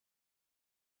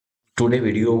Today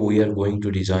video we are going to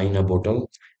design a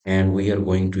bottle and we are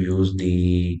going to use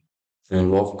the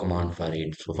Loft command for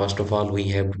it. So first of all we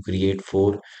have to create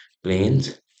four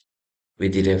planes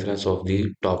with the reference of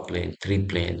the top plane, three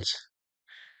planes.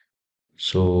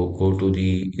 So go to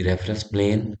the reference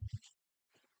plane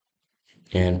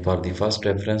and for the first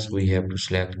reference we have to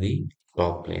select the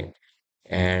top plane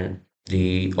and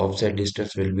the offset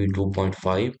distance will be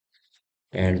 2.5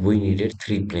 and we needed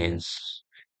three planes.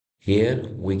 Here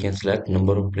we can select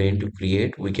number of plane to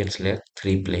create. We can select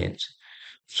three planes.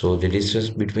 So the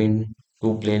distance between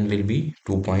two plane will be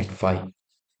 2.5.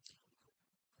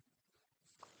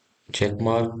 Check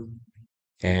mark.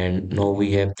 And now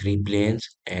we have three planes.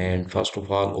 And first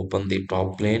of all, open the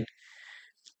top plane.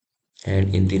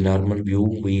 And in the normal view,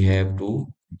 we have to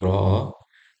draw a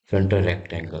center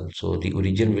rectangle. So the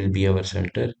origin will be our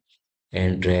center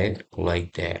and drag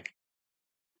like that.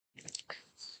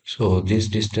 So this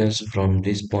distance from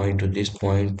this point to this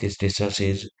point, this distance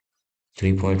is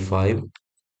 3.5.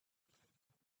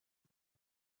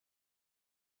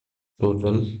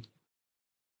 Total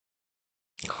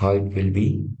height will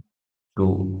be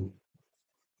 2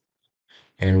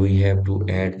 and we have to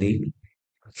add the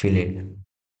fillet.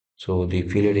 So the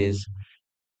fillet is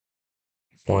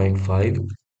zero point 0.5.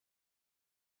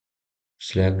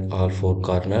 Select all four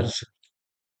corners.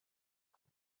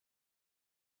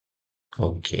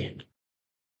 Okay.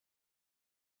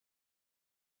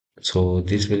 So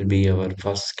this will be our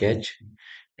first sketch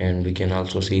and we can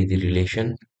also see the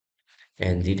relation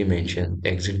and the dimension.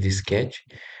 Exit the sketch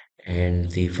and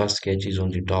the first sketch is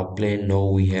on the top plane. Now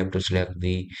we have to select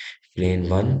the plane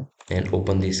 1 and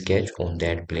open the sketch on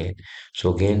that plane.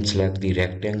 So again select the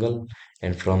rectangle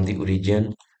and from the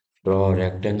origin draw a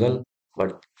rectangle,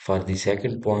 but for the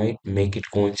second point make it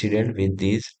coincident with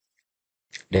these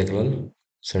diagonal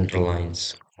center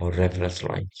lines or reference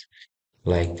lines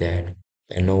like that.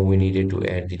 And now we needed to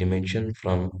add the dimension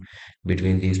from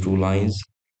between these two lines.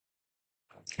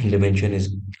 Dimension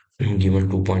is given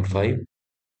 2.5.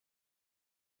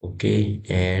 Okay,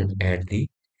 and add the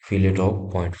fillet of zero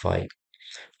point 0.5.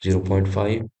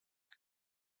 0.5,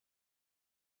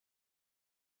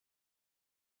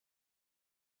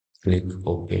 click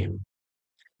OK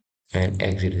and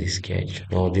exit the sketch.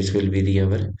 Now this will be the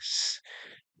our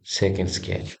second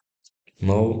sketch.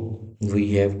 Now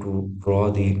we have to draw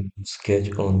the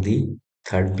sketch on the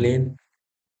third plane.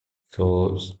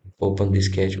 So open the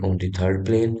sketch on the third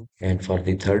plane and for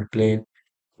the third plane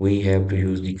we have to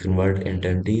use the convert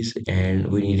entities and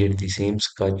we needed the same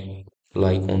sketch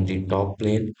like on the top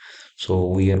plane. So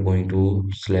we are going to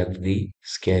select the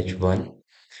sketch 1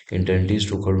 entities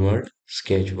to convert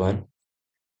sketch 1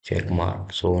 check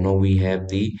mark. So now we have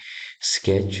the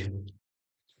sketch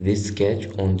this sketch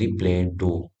on the plane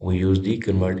 2. We use the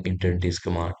convert entities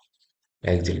command.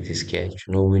 Exit the sketch.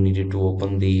 Now we needed to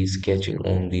open the sketching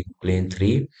on the plane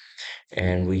 3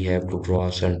 and we have to draw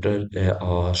a center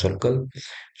circle.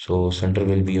 So center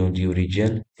will be on the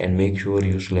origin and make sure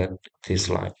you select this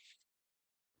line.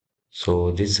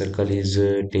 So this circle is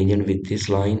tangent with this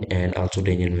line and also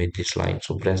tangent with this line.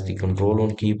 So press the control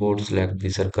on keyboard, select the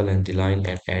circle and the line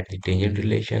and add the tangent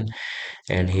relation.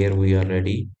 And here we are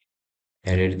ready,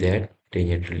 added that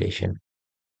tangent relation.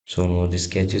 So now the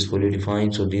sketch is fully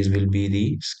defined. So these will be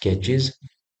the sketches.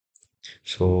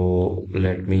 So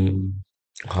let me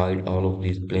hide all of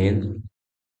these planes.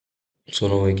 So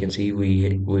now I can see we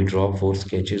draw four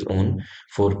sketches on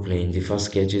four planes. The first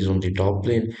sketch is on the top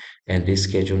plane and this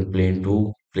sketch on plane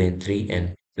 2, plane 3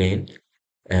 and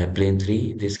plane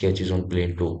 3. This sketch is on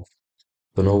plane 2.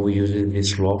 So now we use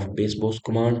this loft base boss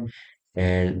command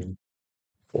and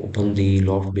open the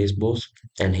loft base boss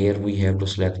and here we have to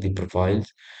select the profiles.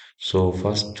 So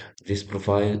first this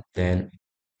profile, then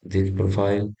this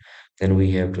profile, then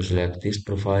we have to select this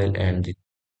profile and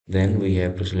then we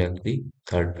have to select the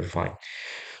third profile.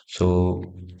 So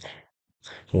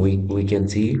we can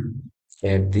see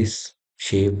at this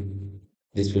shape,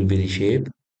 this will be the shape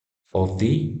of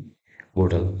the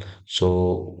bottle.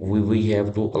 So we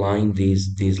have to align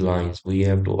these lines. We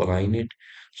have to align it.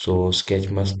 So sketch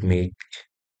must make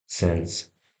sense.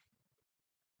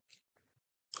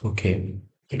 Okay.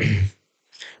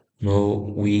 Now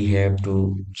we have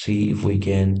to see if we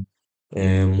can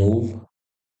move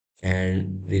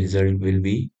and the result will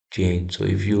be changed. So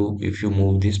if you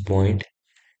move this point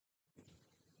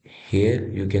here,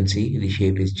 you can see the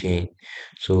shape is changed.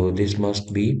 So this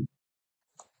must be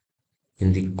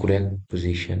in the correct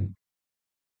position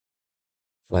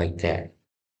like that.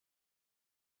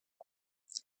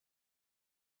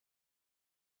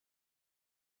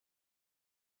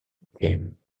 Okay.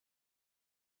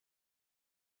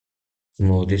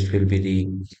 Now this will be the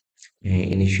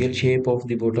initial shape of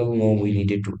the bottle. Now we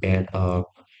needed to add a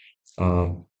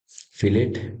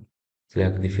fillet.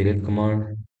 Select the fillet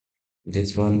command,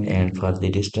 this one, and for the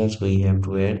distance we have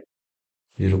to add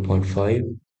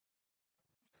 0.5.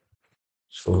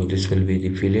 So this will be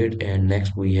the fillet, and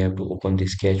next we have to open the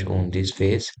sketch on this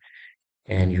face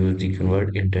and use the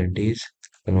convert entities,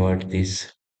 convert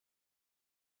this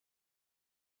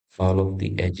all of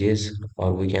the edges,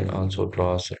 or we can also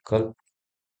draw a circle.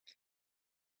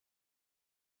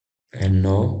 And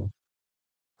now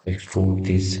extrude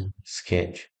this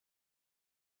sketch.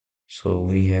 So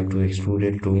we have to extrude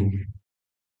it to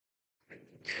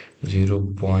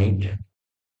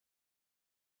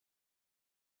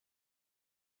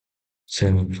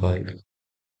 0.75.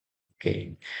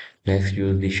 Okay. Next,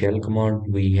 use the shell command.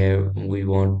 We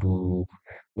want to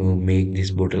make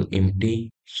this bottle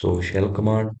empty. So shell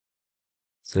command,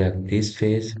 select this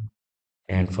face,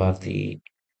 and for the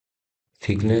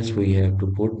thickness we have to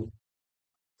put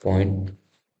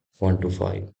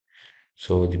 0.125.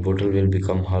 So the bottle will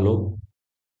become hollow.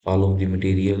 All of the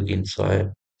material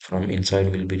inside from inside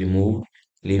will be removed,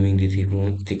 leaving the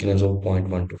thickness of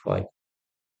 0.125.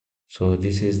 So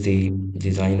this is the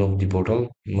design of the bottle.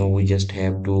 Now we just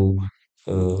have to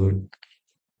uh,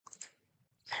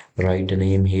 write a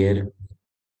name here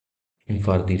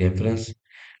for the reference.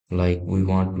 Like we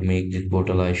want to make this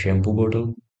bottle a shampoo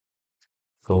bottle.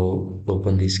 So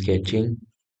open the sketching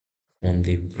on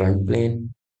the front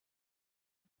plane,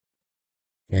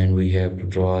 and we have to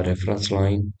draw a reference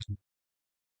line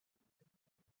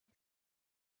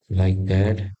like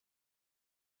that,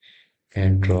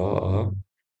 and draw a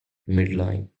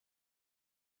midline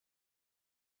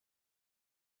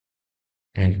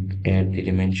and add the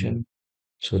dimension.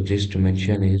 So this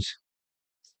dimension is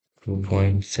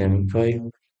 2.75,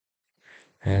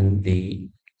 and the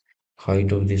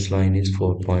height of this line is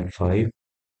 4.5,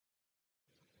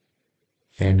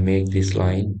 and make this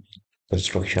line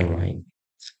construction line.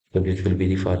 So this will be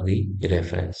the for the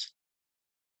reference.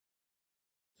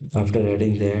 After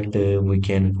adding that, we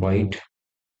can write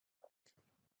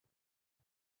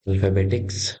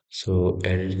alphabetics. So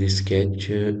edit the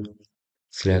sketch,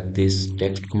 select this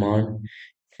text command,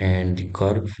 and the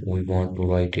curve we want to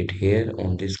write it here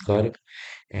on this curve,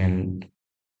 and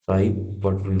type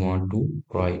what we want to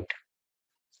write.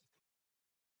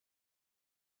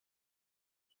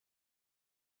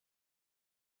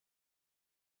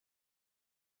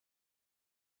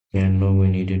 And now we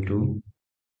needed to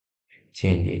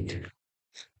change it.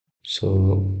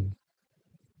 So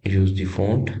use the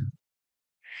font,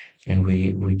 and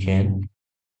we can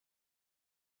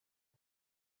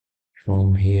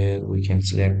from here we can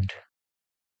select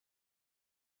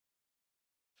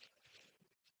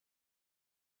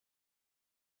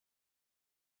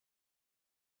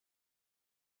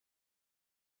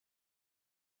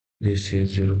this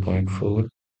is 0.4.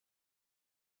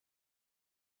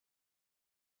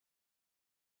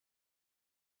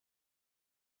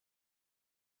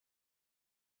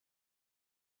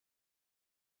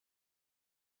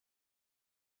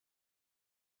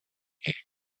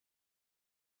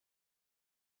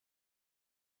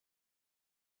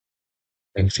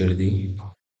 Actually,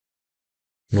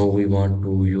 now we want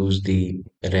to use the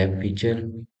wrap feature.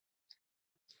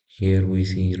 Here we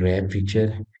see wrap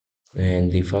feature, and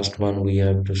the first one we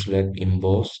have to select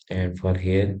emboss, and for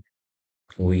here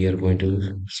we are going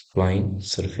to spline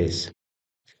surface,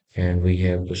 and we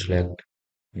have to select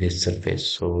this surface.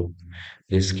 So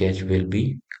this sketch will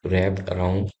be wrapped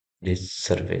around this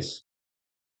surface,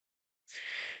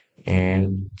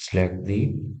 and select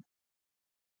the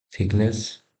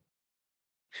thickness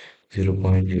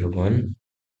 0.01.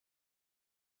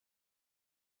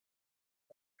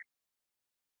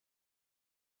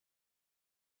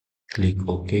 Click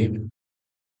OK.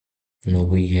 Now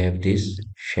we have this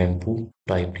shampoo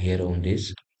typed here on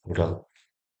this bottle.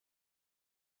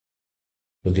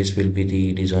 So this will be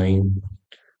the design.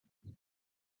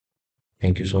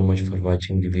 Thank you so much for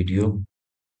watching the video.